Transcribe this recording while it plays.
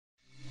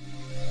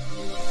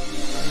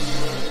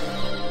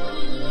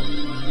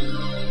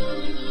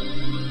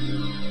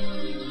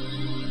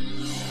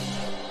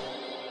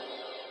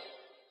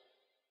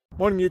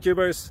Morning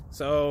YouTubers.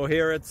 So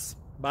here it's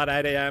about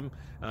 8 a.m.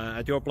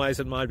 At your place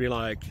it might be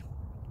like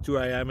 2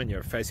 a.m. and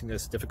you're facing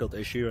this difficult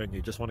issue and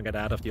you just want to get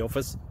out of the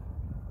office.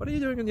 What are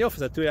you doing in the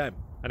office at 2 a.m.?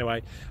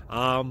 Anyway,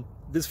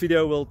 this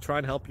video will try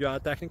and help you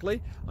out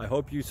technically. I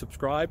hope you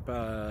subscribe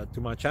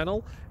to my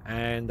channel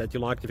and that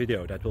you like the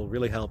video. That will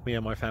really help me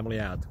and my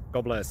family out.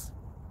 God bless.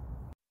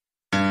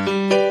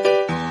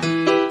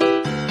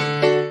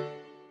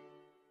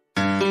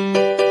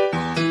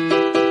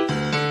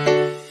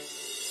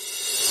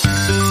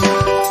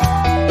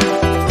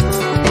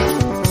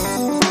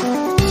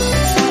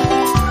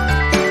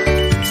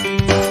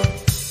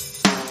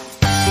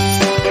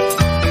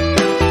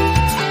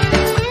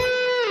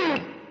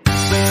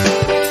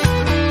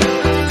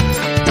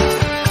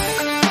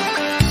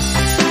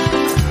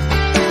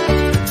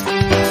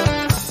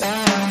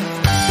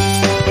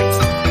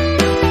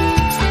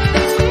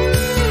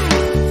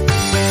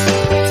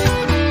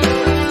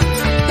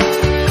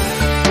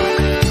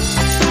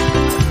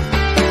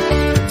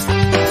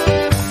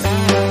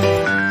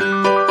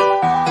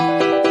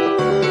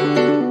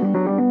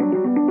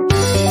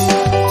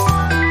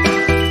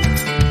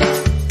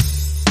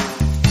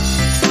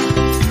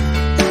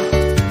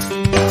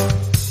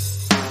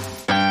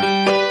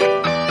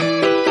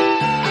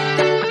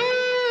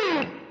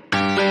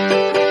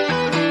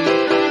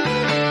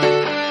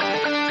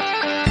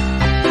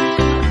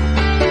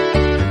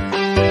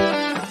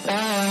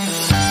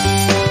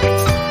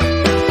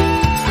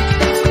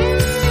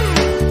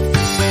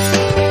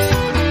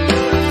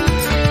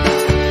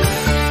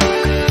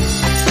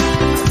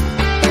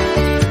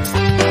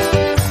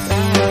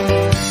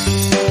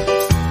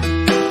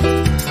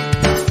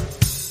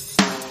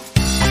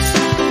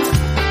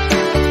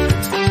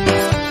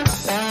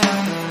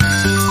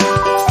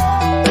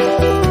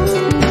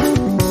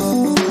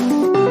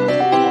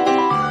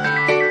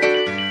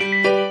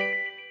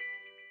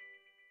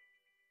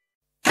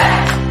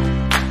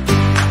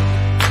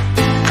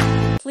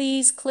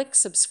 Please click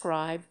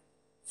subscribe.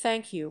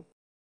 Thank you.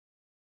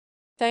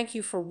 Thank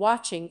you for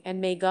watching and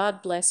may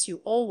God bless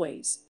you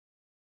always.